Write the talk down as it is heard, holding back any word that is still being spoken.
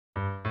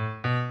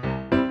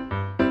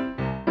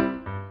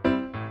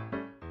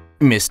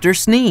Mr.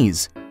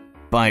 Sneeze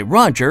by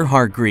Roger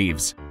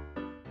Hargreaves.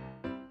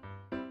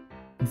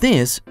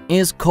 This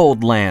is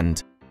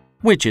Coldland,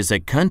 which is a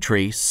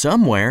country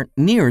somewhere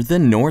near the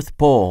North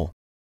Pole.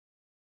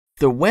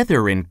 The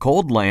weather in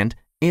Coldland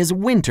is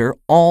winter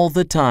all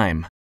the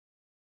time.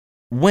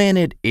 When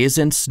it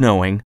isn't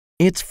snowing,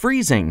 it's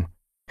freezing,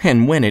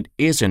 and when it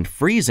isn't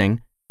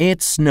freezing,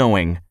 it's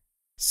snowing.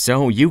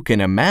 So you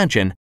can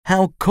imagine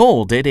how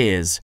cold it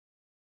is.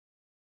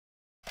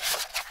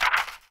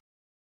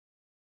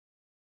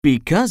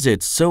 Because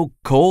it's so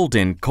cold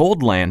in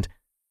Coldland,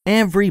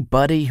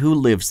 everybody who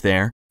lives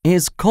there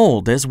is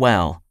cold as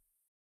well.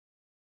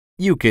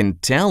 You can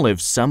tell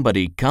if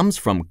somebody comes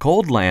from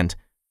Coldland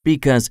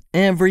because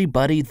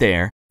everybody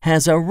there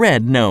has a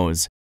red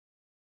nose.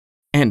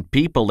 And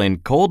people in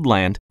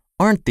Coldland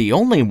aren't the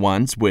only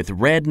ones with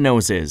red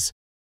noses.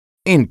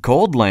 In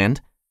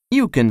Coldland,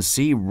 you can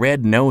see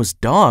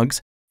red-nosed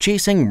dogs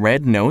chasing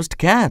red-nosed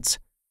cats,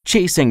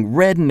 chasing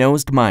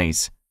red-nosed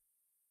mice.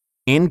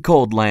 In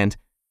Coldland,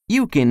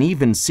 you can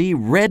even see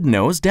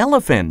red-nosed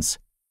elephants.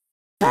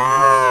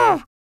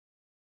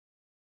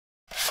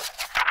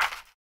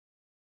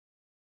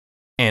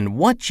 And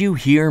what you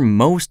hear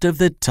most of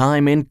the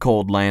time in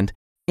Coldland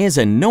is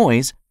a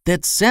noise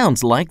that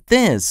sounds like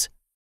this.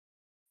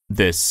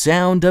 The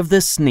sound of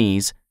the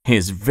sneeze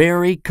is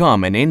very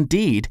common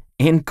indeed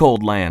in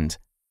Coldland.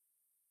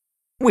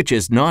 Which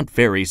is not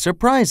very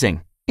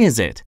surprising, is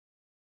it?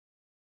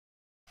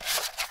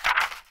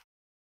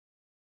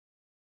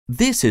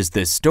 This is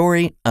the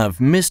story of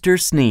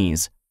Mr.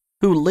 Sneeze,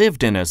 who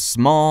lived in a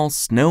small,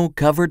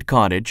 snow-covered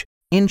cottage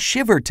in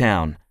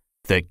Shivertown,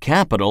 the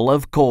capital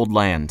of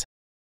Coldland.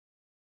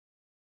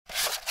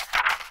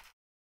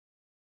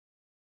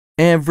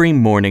 Every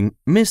morning,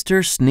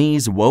 Mr.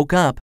 Sneeze woke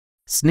up,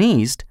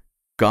 sneezed,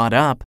 got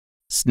up,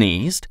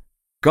 sneezed,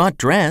 got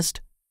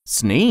dressed,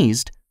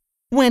 sneezed,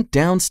 went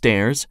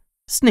downstairs,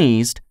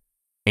 sneezed,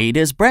 ate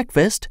his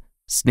breakfast,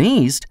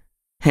 sneezed,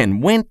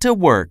 and went to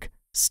work,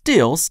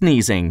 still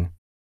sneezing.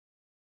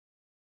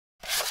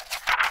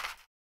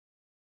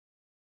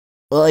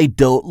 "I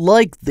don't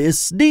like this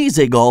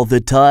sneezing all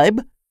the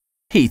time,"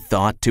 he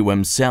thought to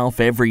himself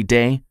every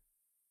day,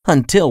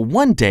 until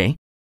one day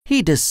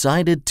he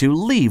decided to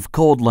leave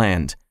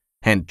Coldland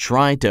and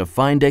try to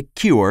find a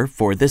cure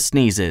for the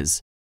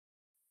sneezes.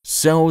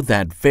 So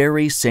that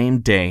very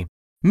same day,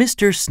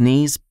 Mr.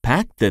 Sneeze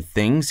packed the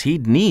things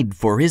he'd need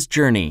for his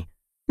journey,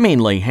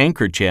 mainly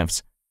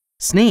handkerchiefs,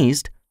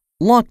 sneezed,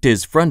 locked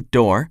his front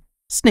door,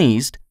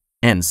 sneezed,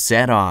 and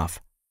set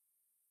off.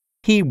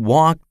 He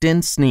walked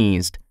and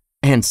sneezed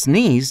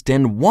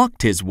and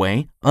walked his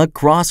way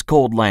across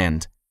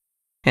Coldland.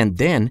 And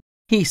then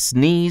he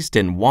sneezed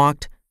and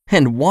walked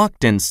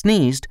and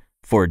sneezed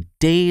for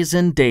days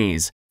and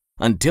days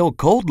until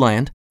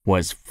Coldland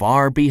was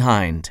far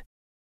behind.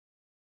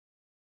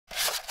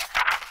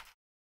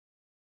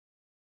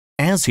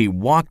 As he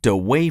walked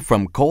away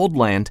from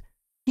Coldland,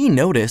 he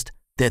noticed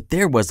that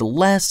there was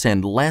less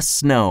and less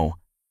snow,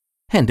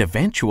 and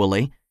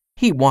eventually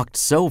he walked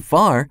so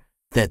far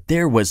that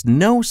there was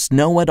no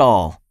snow at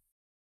all.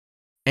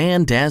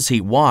 And as he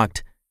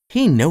walked,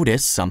 he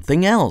noticed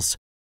something else.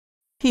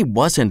 He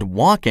wasn't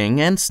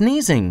walking and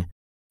sneezing.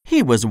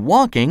 He was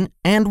walking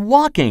and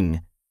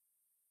walking.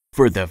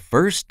 For the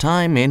first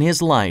time in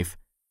his life,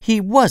 he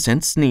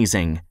wasn't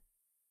sneezing.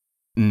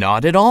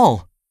 Not at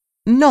all.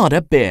 Not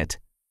a bit.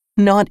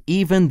 Not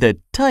even the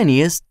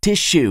tiniest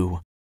tissue.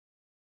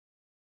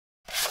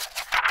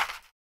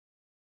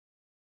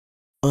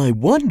 "I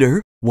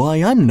wonder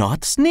why I'm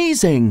not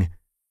sneezing,"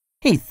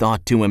 he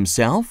thought to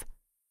himself.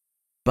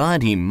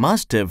 But he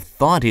must have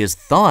thought his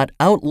thought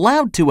out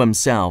loud to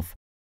himself,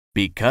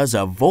 because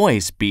a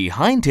voice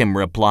behind him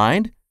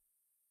replied,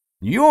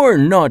 "You're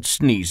not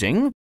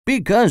sneezing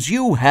because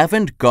you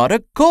haven't got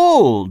a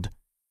cold."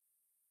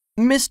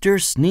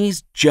 Mr.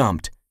 Sneeze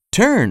jumped,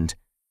 turned,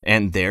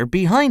 and there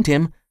behind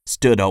him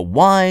stood a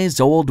wise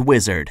old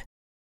wizard.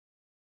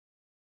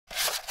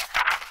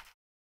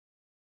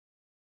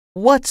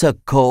 "What's a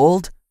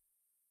cold?"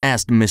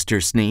 asked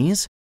Mr.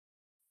 Sneeze.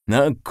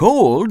 "A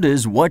cold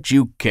is what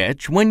you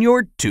catch when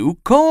you're too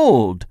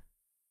cold,"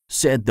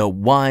 said the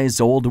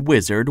wise old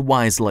wizard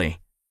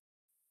wisely.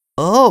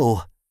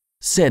 "Oh,"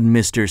 said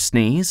Mr.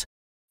 Sneeze,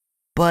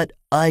 "but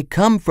I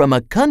come from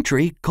a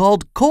country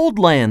called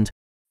Coldland,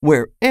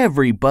 where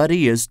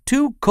everybody is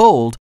too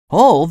cold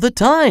all the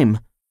time."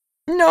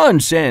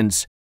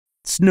 "Nonsense!"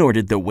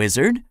 snorted the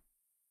wizard.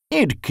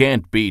 "It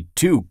can't be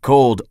too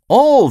cold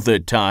all the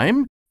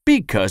time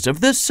because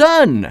of the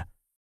sun."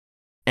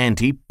 And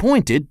he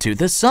pointed to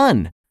the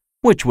sun,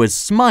 which was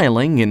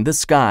smiling in the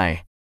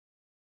sky.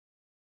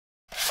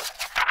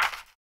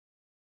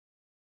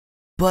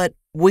 "But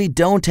we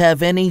don't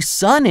have any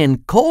sun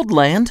in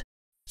Coldland,"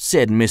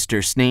 said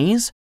Mr.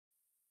 Sneeze.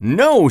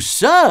 "No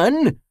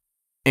sun!"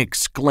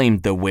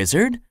 exclaimed the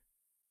wizard.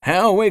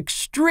 "How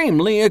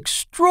extremely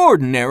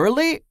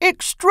extraordinarily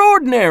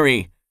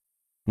extraordinary!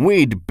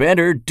 We'd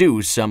better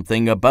do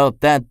something about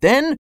that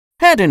then,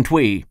 hadn't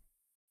we?"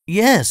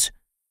 "Yes,"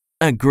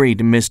 agreed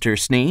Mr.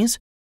 Sneeze.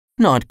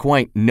 not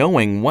quite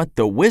knowing what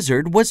the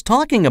wizard was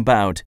talking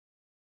about.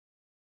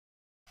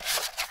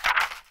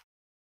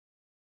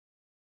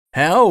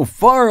 "How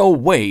far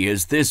away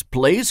is this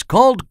place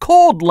called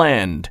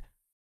Coldland?"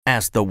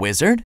 asked the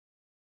wizard.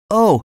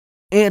 "Oh,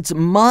 it's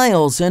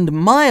miles and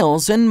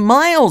miles and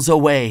miles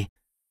away,"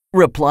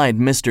 replied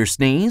Mr.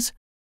 Sneeze.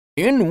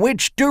 "In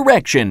which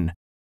direction?"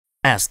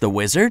 asked the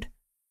wizard.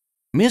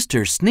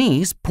 Mr.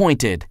 Sneeze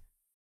pointed.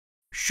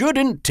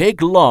 "Shouldn't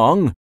take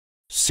long,"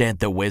 said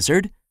the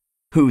wizard,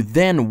 who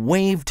then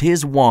waved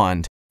his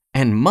wand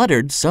and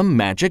muttered some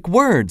magic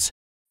words,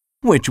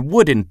 which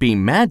wouldn't be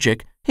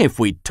magic if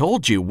we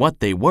told you what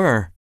they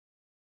were.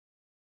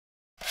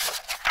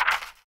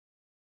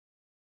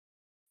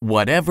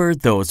 Whatever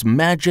those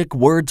magic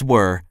words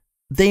were,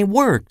 they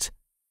worked.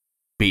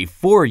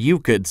 Before you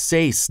could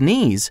say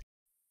sneeze,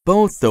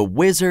 both the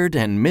wizard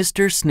and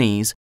Mr.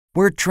 Sneeze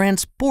were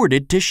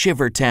transported to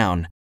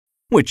Shivertown,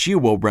 which you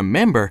will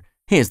remember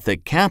is the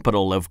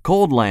capital of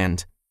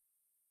Coldland.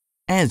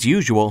 As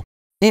usual,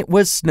 it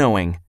was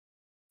snowing.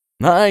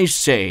 "I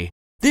say,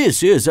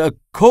 this is a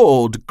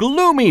cold,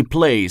 gloomy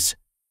place,"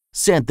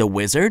 said the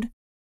wizard.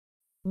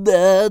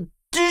 "The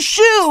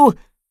shoo!"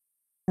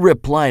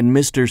 replied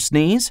Mr.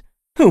 Sneeze,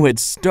 who had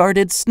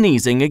started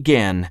sneezing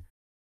again.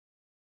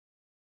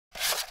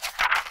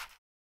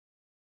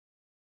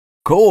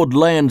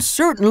 "Coldland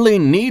certainly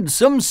needs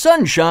some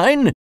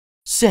sunshine,"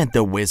 said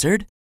the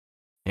wizard.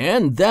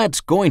 "And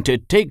that's going to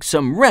take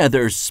some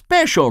rather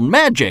special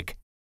magic."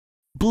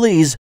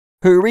 "Please,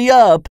 hurry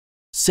up,"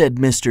 said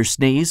Mr.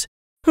 Sneeze,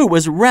 who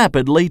was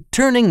rapidly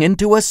turning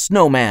into a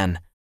snowman.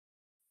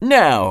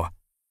 "Now,"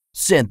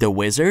 said the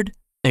wizard,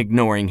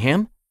 ignoring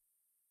him,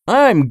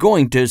 "I'm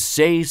going to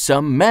say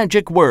some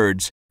magic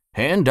words,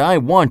 and I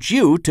want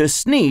you to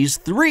sneeze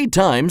 3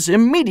 times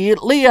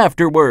immediately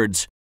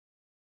afterwards."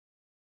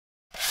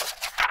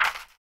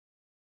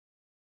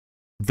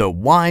 The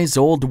wise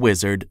old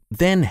wizard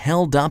then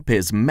held up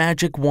his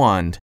magic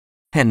wand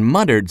and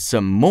muttered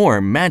some more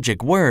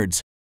magic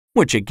words,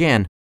 which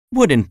again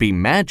wouldn't be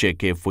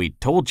magic if we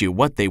told you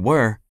what they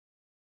were.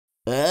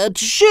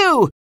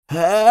 "Achoo!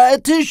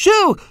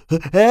 Achoo!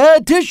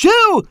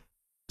 Achoo!"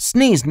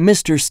 sneezed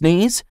Mr.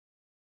 Sneeze.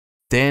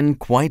 Then,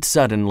 quite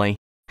suddenly,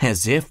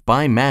 as if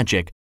by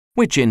magic,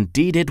 which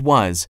indeed it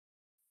was,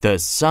 the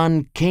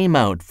sun came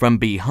out from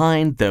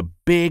behind the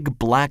big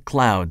black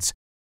clouds,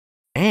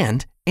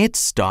 and it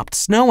stopped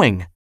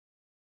snowing.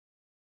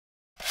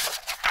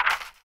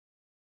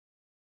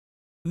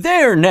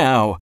 "There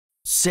now,"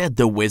 said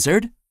the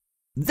wizard.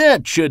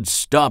 "That should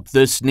stop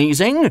the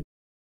sneezing."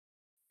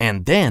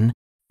 And then,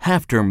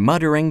 after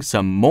muttering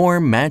some more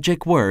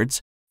magic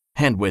words,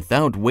 and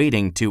without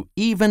waiting to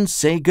even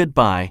say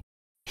goodbye,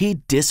 he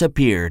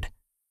disappeared.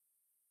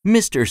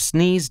 Mr.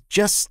 Sneeze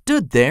just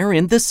stood there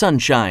in the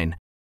sunshine,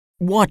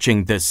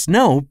 watching the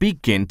snow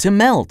begin to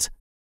melt.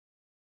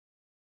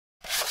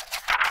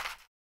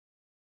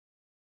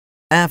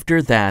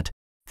 After that,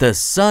 the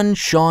sun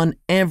shone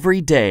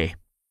every day,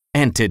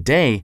 and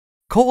today,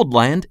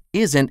 Coldland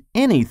isn't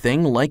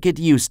anything like it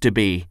used to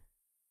be.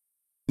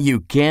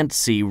 You can't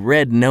see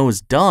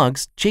red-nosed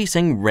dogs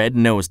chasing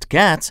red-nosed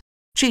cats,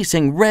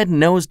 chasing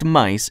red-nosed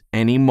mice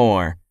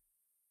anymore.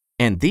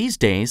 And these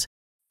days,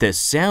 the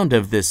sound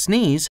of the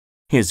sneeze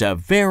is a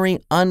very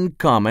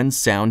uncommon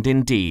sound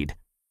indeed.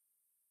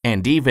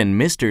 And even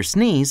Mr.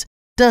 Sneeze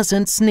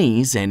doesn't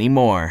sneeze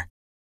anymore.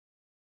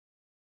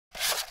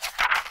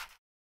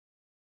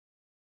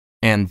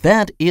 And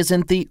that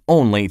isn't the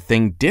only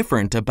thing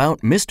different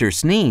about Mr.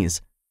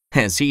 Sneeze,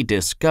 as he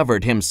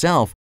discovered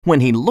himself when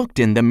he looked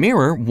in the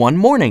mirror one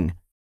morning.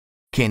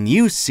 Can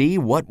you see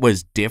what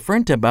was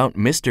different about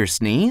Mr.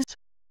 Sneeze?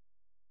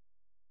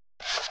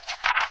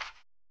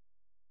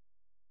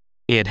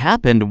 It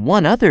happened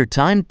one other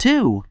time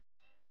too.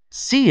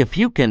 See if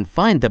you can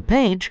find the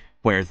page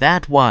where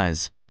that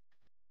was.